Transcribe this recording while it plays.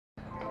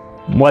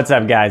What's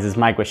up guys, it's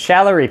Mike with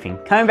Shallow Reefing,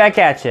 coming back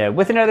at you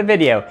with another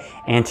video.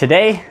 And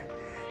today,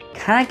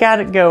 kind of got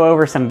to go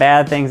over some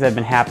bad things that have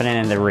been happening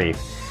in the reef.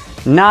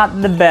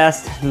 Not the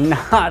best,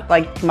 not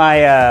like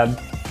my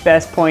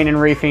best point in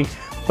reefing,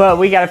 but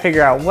we got to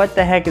figure out what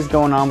the heck is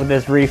going on with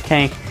this reef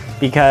tank,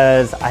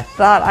 because I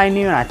thought I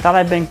knew and I thought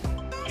I'd been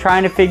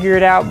trying to figure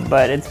it out,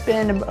 but it's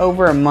been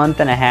over a month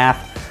and a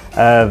half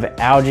of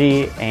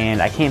algae and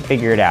I can't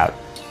figure it out.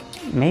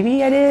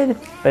 Maybe I did,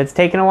 but it's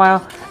taken a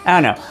while. I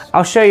don't know.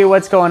 I'll show you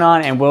what's going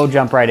on and we'll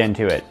jump right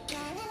into it.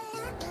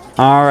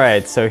 All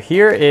right, so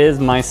here is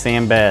my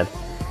sand bed.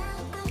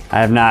 I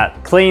have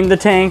not cleaned the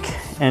tank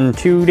in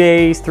 2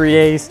 days, 3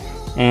 days,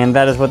 and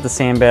that is what the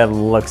sand bed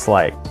looks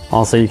like.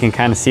 Also, you can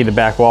kind of see the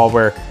back wall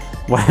where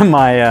one of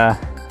my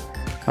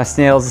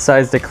snails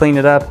decides to clean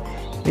it up.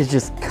 It's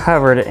just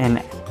covered in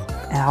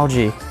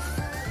algae.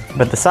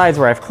 But the sides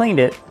where I've cleaned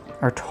it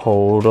are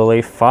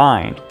totally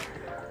fine.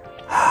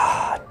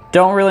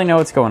 Don't really know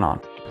what's going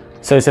on.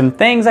 So some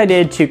things I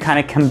did to kind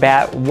of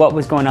combat what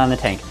was going on in the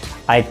tank.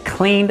 I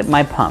cleaned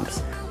my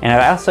pumps, and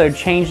I also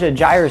changed the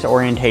gyro's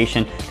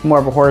orientation to more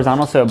of a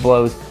horizontal so it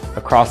blows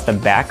across the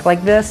back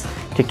like this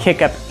to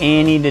kick up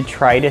any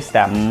detritus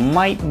that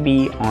might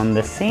be on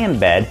the sand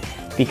bed,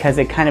 because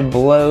it kind of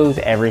blows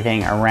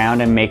everything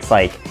around and makes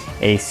like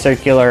a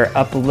circular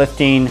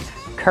uplifting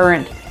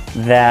current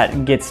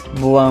that gets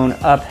blown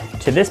up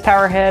to this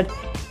power head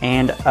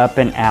and up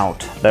and out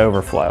the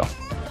overflow.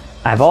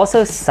 I've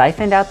also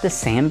siphoned out the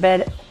sand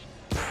bed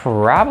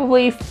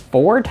probably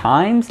 4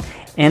 times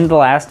in the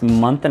last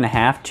month and a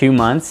half, 2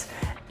 months,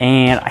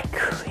 and I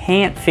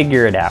can't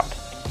figure it out.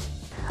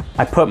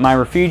 I put my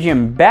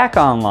refugium back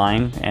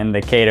online and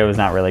the Chaeto is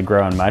not really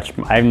growing much.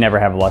 I've never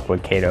had luck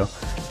with Chaeto,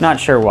 not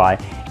sure why.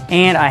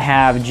 And I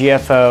have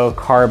GFO,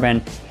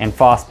 carbon, and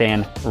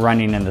phosphate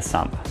running in the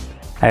sump.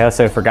 I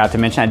also forgot to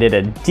mention I did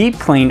a deep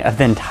clean of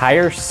the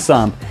entire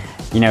sump.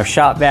 You know,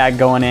 shop bag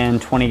going in,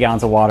 20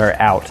 gallons of water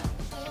out.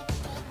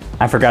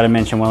 I forgot to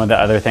mention one of the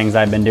other things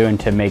I've been doing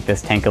to make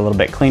this tank a little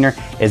bit cleaner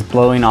is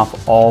blowing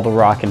off all the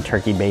rock and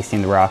turkey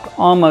basting the rock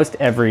almost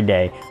every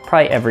day,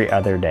 probably every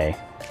other day.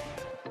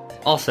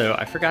 Also,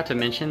 I forgot to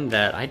mention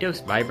that I dose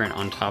Vibrant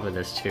on top of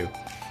this too.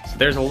 So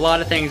there's a lot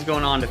of things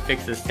going on to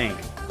fix this tank.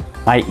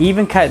 I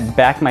even cut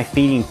back my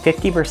feeding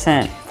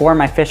 50% for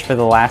my fish for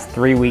the last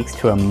 3 weeks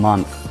to a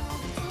month.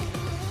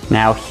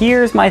 Now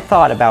here's my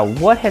thought about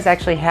what has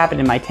actually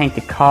happened in my tank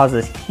to cause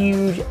this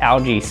huge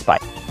algae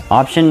spike.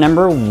 Option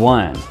number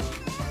 1.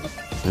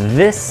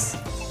 This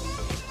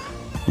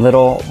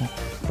little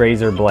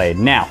razor blade.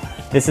 Now,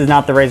 this is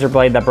not the razor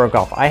blade that broke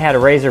off. I had a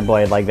razor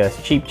blade like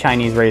this, cheap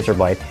Chinese razor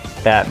blade,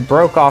 that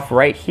broke off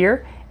right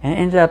here and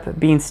ended up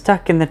being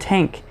stuck in the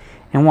tank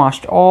and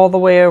washed all the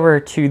way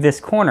over to this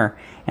corner.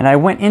 And I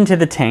went into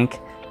the tank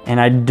and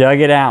I dug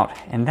it out.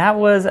 And that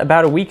was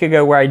about a week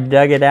ago where I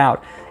dug it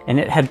out. And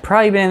it had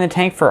probably been in the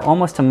tank for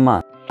almost a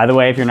month. By the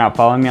way, if you're not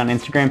following me on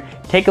Instagram,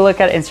 take a look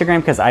at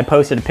Instagram, because I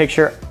posted a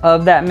picture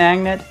of that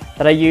magnet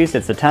that I used.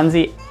 It's a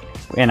Tunzi,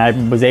 and I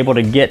was able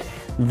to get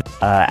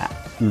the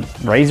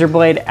razor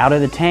blade out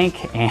of the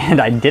tank, and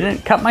I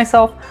didn't cut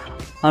myself.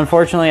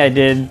 Unfortunately, I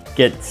did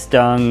get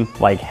stung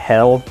like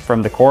hell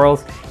from the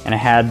corals, and I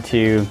had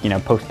to,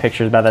 post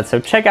pictures about that. So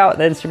check out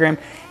the Instagram.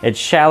 It's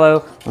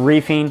Shallow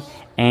Reefing,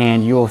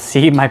 and you will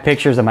see my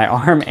pictures of my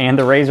arm and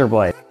the razor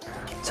blade.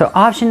 So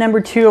option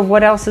number 2 of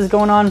what else is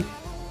going on.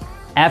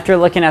 After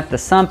looking at the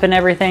sump and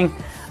everything,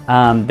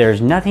 there's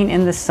nothing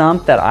in the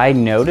sump that I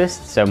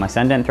noticed, so my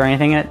son didn't throw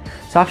anything in it.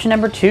 So option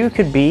number 2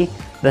 could be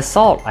the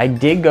salt. I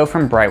did go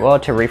from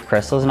Brightwell to Reef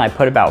Crystals, and I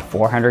put about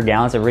 400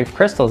 gallons of Reef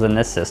Crystals in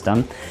this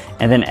system,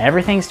 and then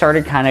everything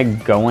started kind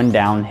of going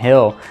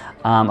downhill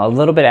a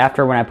little bit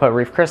after when I put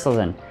Reef Crystals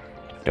in.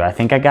 Do I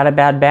think I got a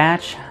bad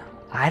batch?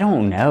 I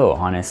don't know,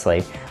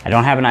 honestly. I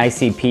don't have an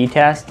ICP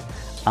test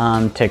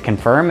to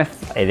confirm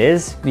if it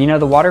is,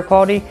 the water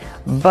quality,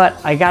 but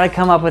I gotta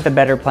come up with a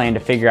better plan to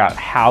figure out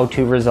how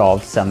to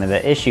resolve some of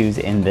the issues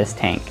in this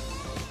tank.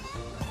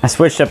 I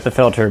switched up the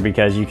filter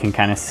because you can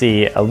kind of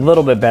see a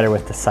little bit better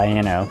with the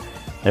cyano.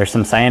 There's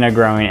some cyano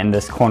growing in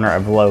this corner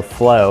of low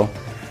flow,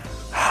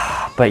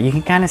 but you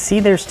can kind of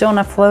see there's still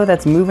enough flow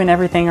that's moving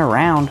everything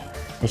around.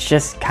 It's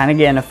just kind of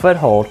getting a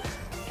foothold,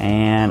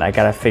 and I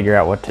gotta figure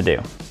out what to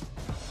do.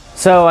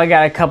 So I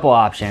got a couple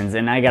options,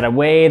 and I gotta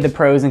weigh the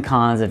pros and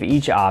cons of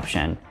each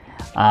option.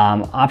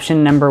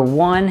 Option number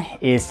 1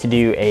 is to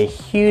do a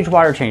huge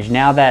water change.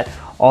 Now that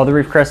all the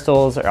Reef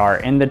Crystals are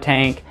in the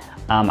tank,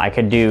 I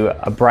could do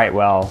a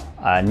Brightwell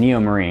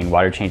Neomarine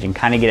water change and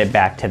kind of get it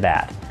back to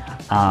that.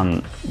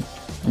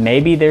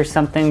 Maybe there's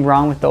something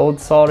wrong with the old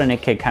salt and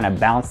it could kind of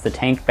bounce the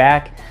tank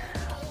back.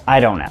 I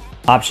don't know.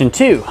 Option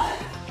 2,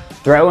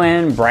 throw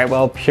in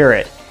Brightwell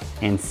Pureit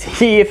and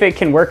see if it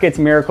can work its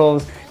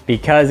miracles,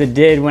 because it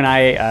did when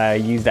I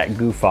used that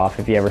goof off,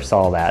 if you ever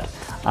saw that.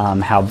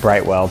 How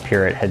Brightwell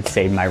Pureit had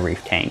saved my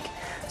reef tank.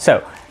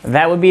 So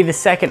that would be the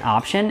second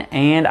option,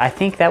 and I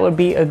think that would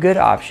be a good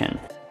option.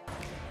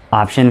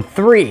 Option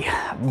 3,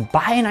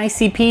 buy an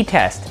ICP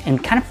test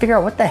and kind of figure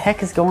out what the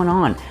heck is going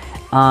on.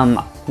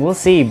 we'll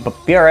see. But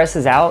BRS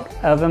is out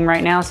of them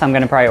right now, so I'm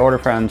gonna probably order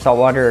from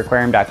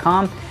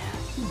saltwateraquarium.com,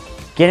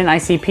 get an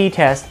ICP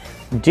test,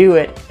 do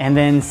it, and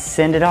then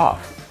send it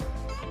off.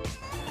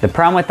 The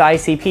problem with the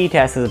ICP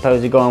test as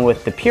opposed to going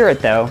with the Pureit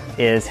though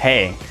is,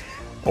 hey,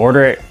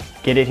 order it,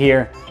 get it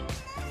here,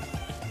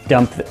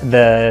 dump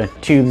the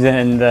tubes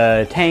in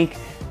the tank,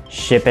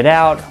 ship it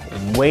out,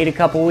 wait a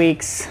couple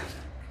weeks.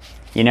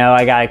 You know,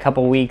 I got a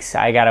couple weeks,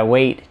 I gotta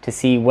wait to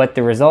see what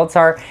the results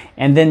are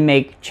and then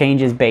make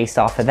changes based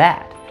off of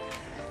that.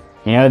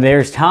 You know,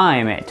 there's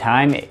time.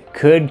 It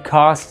could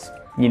cost,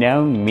 you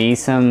know, me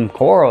some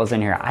corals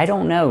in here. I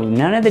don't know.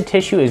 None of the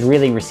tissue is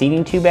really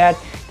receding too bad.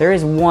 There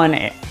is one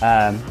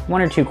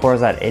or two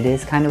corals that it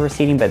is kind of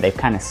receding, but they've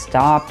kind of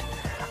stopped.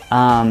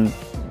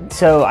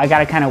 So I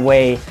gotta kind of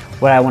weigh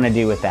what I wanna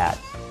do with that.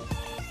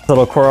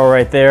 Little coral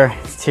right there,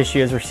 its tissue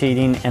is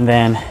receding, and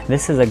then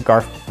this is a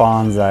Garth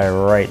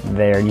bonsai right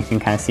there. You can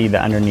kind of see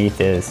the underneath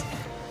is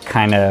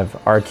kind of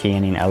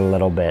RTNing a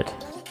little bit.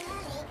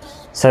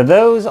 So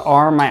those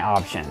are my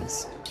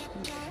options.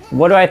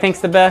 What do I think's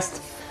the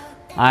best?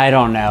 I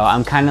don't know.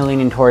 I'm kind of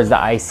leaning towards the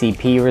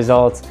ICP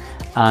results.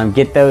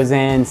 Get those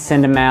in,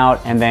 send them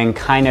out, and then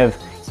kind of,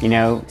 you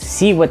know,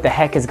 see what the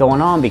heck is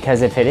going on,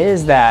 because if it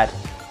is that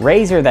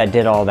razor that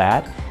did all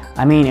that,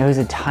 I mean, it was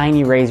a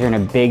tiny razor in a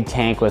big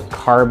tank with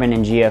carbon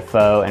and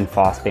GFO and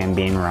phosphate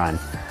being run.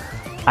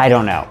 I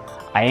don't know.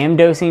 I am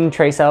dosing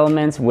trace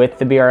elements with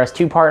the BRS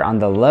 2-part on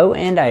the low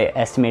end. I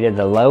estimated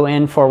the low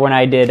end for when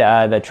I did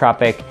the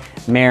Tropic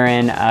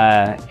Marin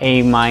A-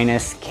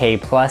 K+.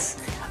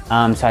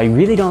 So I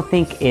really don't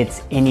think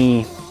it's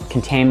any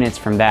contaminants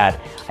from that.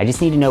 I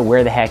just need to know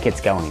where the heck it's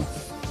going.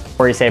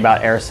 What do you say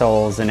about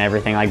aerosols and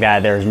everything like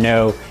that? There's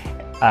no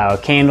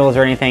candles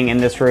or anything in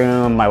this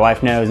room. My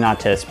wife knows not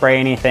to spray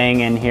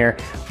anything in here.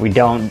 We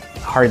don't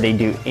hardly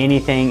do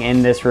anything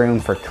in this room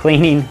for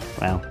cleaning.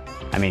 Well,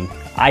 I mean,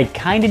 I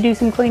kind of do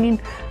some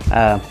cleaning.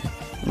 My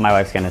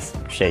wife's gonna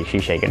shake,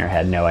 she's shaking her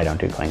head. No, I don't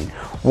do cleaning.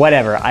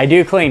 Whatever, I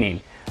do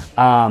cleaning.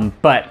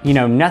 But you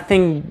know,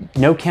 nothing,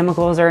 no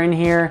chemicals are in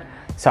here.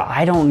 So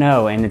I don't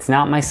know, and it's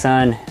not my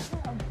son.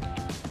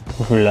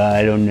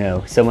 I don't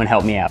know, someone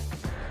help me out.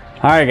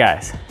 All right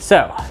guys,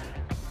 so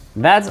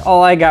that's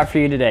all I got for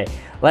you today.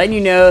 Letting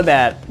you know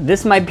that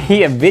this might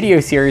be a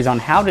video series on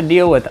how to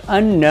deal with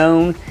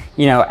unknown,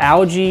 you know,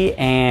 algae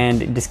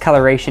and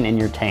discoloration in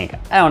your tank.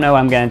 I don't know what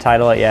I'm gonna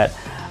title it yet.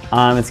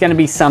 It's gonna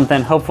be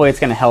something, hopefully it's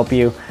gonna help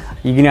you.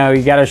 You know,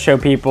 you gotta show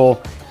people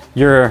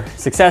your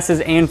successes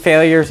and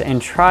failures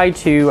and try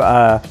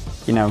to,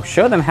 you know,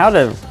 show them how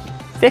to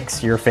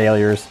fix your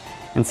failures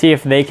and see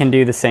if they can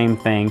do the same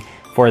thing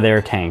for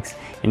their tanks.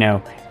 You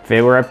know, if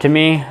it were up to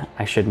me,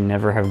 I should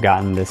never have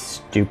gotten this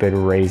stupid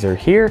razor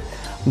here,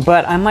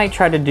 but I might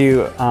try to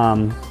do,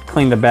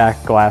 clean the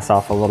back glass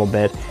off a little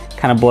bit,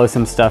 kind of blow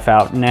some stuff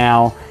out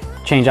now,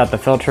 change out the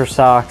filter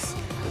socks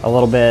a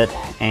little bit,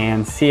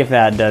 and see if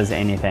that does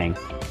anything.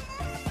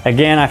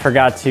 Again, I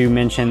forgot to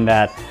mention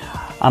that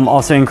I'm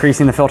also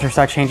increasing the filter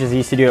sock changes. I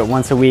used to do it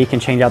once a week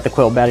and change out the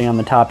quilt batting on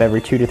the top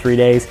every 2 to 3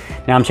 days.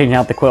 Now I'm changing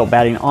out the quilt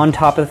batting on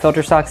top of the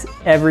filter socks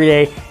every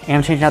day, and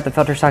I'm changing out the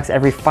filter socks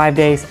every 5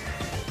 days.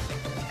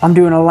 I'm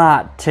doing a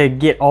lot to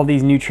get all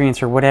these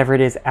nutrients or whatever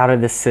it is out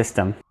of this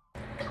system.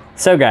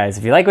 So guys,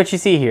 if you like what you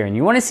see here and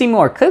you want to see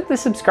more, click the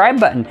subscribe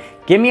button,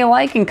 give me a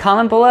like and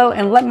comment below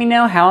and let me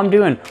know how I'm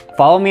doing.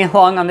 Follow me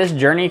along on this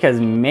journey,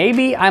 because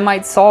maybe I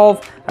might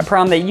solve a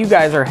problem that you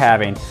guys are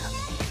having.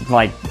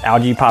 Like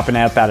algae popping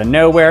up out of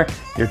nowhere,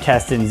 you're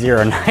testing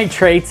 0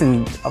 nitrates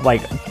and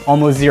like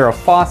almost 0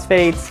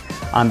 phosphates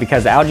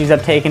because algae's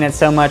uptaking it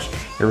so much.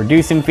 You're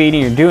reducing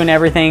feeding, you're doing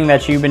everything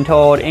that you've been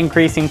told,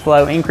 increasing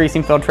flow,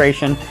 increasing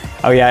filtration.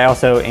 Oh yeah, I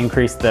also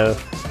increased the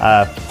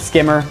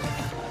skimmer.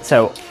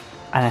 So,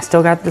 and I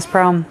still got this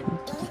problem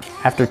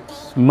after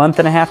a month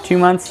and a half, 2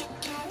 months.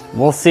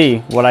 We'll see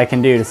what I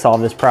can do to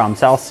solve this problem.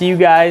 So I'll see you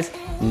guys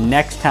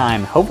next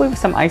time, hopefully with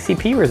some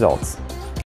ICP results.